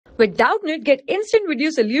With Doubtnut, get instant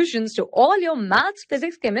video solutions to all your maths,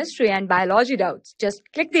 physics, chemistry, and biology doubts. Just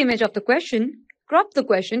click the image of the question, crop the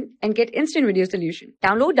question, and get instant video solution.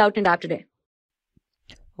 Download Doubtnut app today.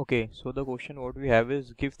 Okay, so the question what we have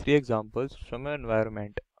is give 3 examples from an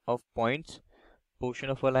environment of points,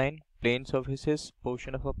 portion of a line, plane surfaces,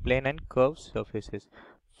 portion of a plane, and curved surfaces.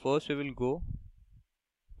 First we will go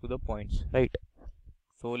to the points, right?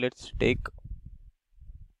 So let's take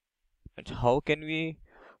how can we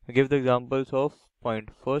give the examples of point.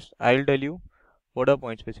 First I'll tell you what are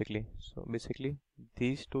points basically. So basically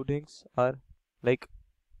these two things are like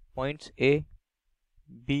points A,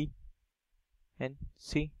 B, and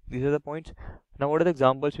C. These are the points. Now what are the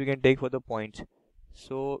examples we can take for the points?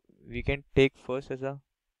 So we can take first as a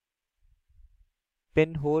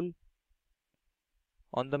pinhole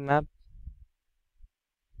on the map.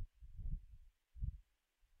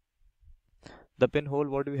 The pinhole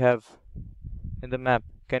what we have in the map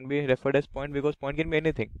can be referred as point because point can be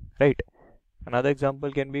anything, right? Another example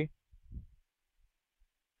can be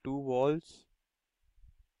two walls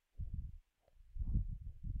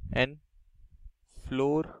and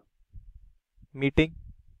floor meeting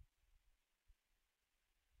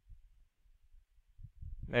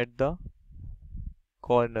at the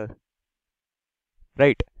corner,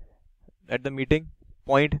 right? At the meeting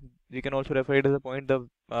point, we can also refer it as a point, the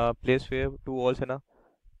place where two walls and a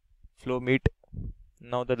floor meet.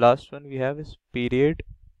 Now the last one we have is period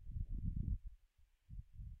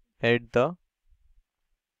at the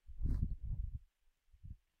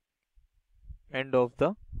end of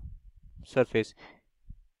the surface.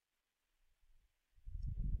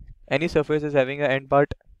 Any surface is having an end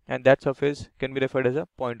part, and that surface can be referred as a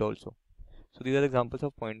point also. So these are the examples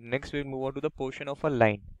of point. Next we'll move on to the portion of a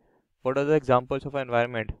line. What are the examples of an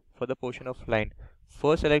environment for the portion of line?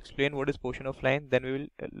 First I'll explain what is portion of line, then we will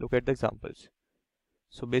look at the examples.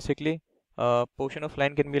 So basically portion of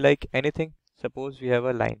line can be like anything. Suppose we have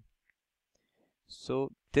a line.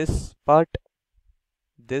 So this part,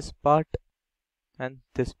 and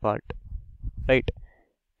this part, right?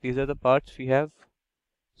 These are the parts we have.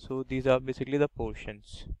 So these are basically the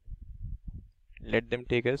portions. Let them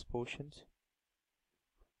take as portions.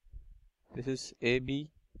 This is AB,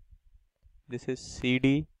 this is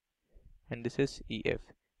CD, and this is EF.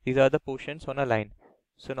 These are the portions on a line.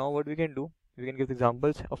 So now what we can do, we can give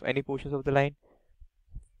examples of any portions of the line.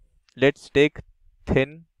 Let's take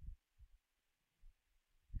thin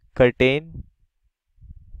curtain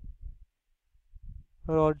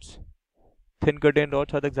rods. Thin curtain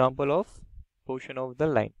rods are the example of portion of the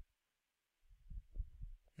line.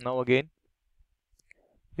 Now again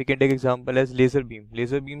we can take example as laser beam.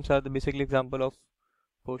 Laser beams are the basically example of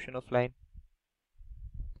portion of line.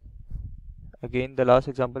 Again the last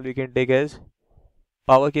example we can take as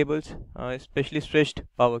power cables, especially stretched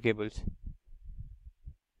power cables.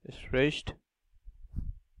 Stretched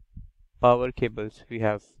power cables we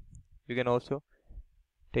have. We can also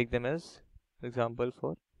take them as example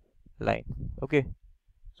for line. Okay,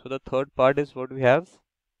 so the third part is what we have.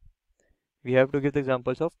 We have to give the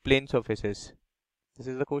examples of plane surfaces. This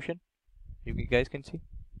is the question. You guys can see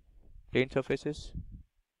plane surfaces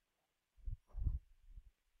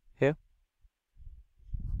here.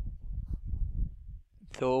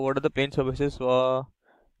 So what are the plane surfaces?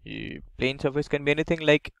 Plane surface can be anything,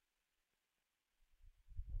 like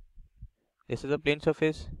this is a plane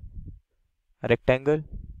surface, a rectangle.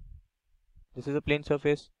 This is a plane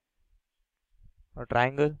surface, a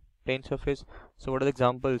triangle, plane surface. So what are the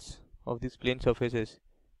examples of these plane surfaces?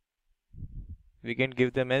 We can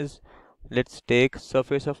give them as, let's take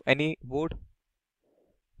surface of any board.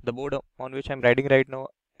 The board on which I'm writing right now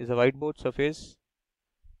is a whiteboard. Surface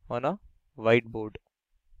on a whiteboard.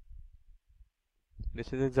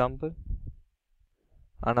 This is example.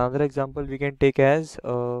 Another example we can take as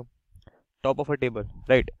top of a table,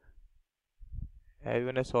 right?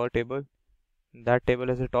 Everyone has saw a table. That table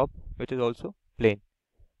has a top which is also plane.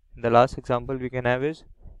 The last example we can have is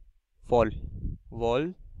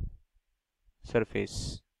wall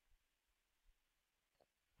surface,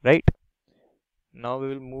 right? Now we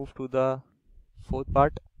will move to the fourth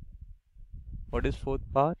part. What is fourth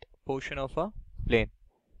part? Portion of a plane.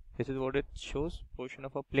 This is what it shows, portion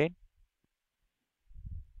of a plane.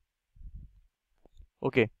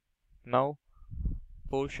 Okay, now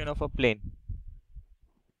portion of a plane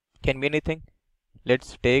can be anything.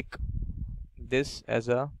 Let's take this as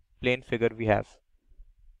a plane figure we have.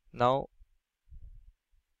 Now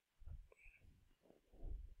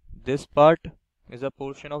this part is a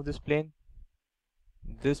portion of this plane.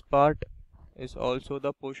 This part is also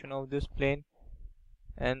the portion of this plane,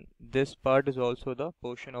 and this part is also the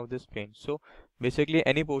portion of this plane. So Basically,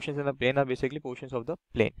 any portions in the plane are basically portions of the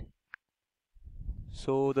plane.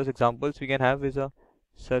 So those examples we can have is a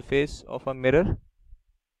surface of a mirror.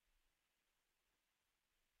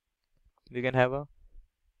 We can have a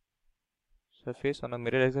surface on a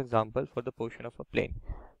mirror as an example for the portion of a plane.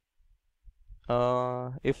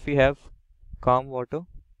 If we have calm water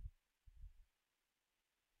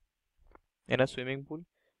in a swimming pool,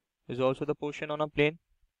 is also the portion on a plane,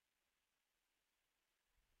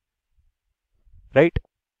 right?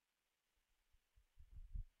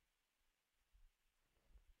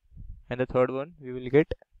 And the third one, we will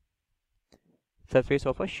get surface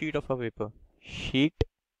of a sheet of a paper. Sheet,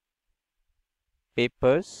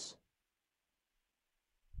 papers,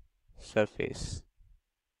 surface.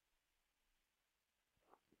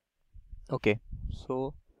 Okay,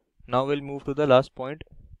 so now we'll move to the last point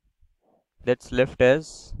that's left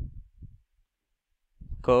as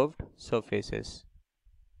curved surfaces.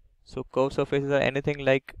 So curved surfaces are anything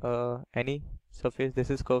like any surface. This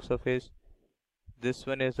is curved surface. This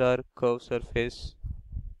one is our curved surface,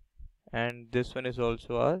 and this one is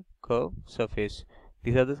also our curved surface.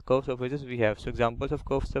 These are the curved surfaces we have. So examples of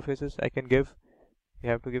curved surfaces I can give. We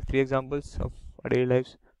have to give 3 examples of our daily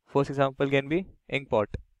lives. First example can be ink pot.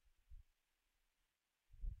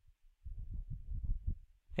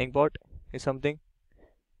 Ink pot is something.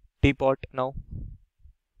 Teapot now.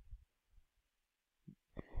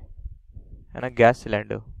 And a gas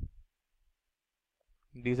cylinder.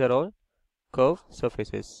 These are all curved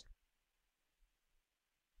surfaces.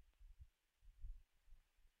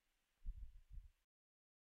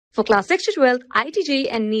 For class 6 to 12, IIT JEE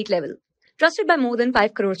and NEET level. Trusted by more than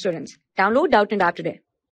 5 crore students. Download Doubtnut app today.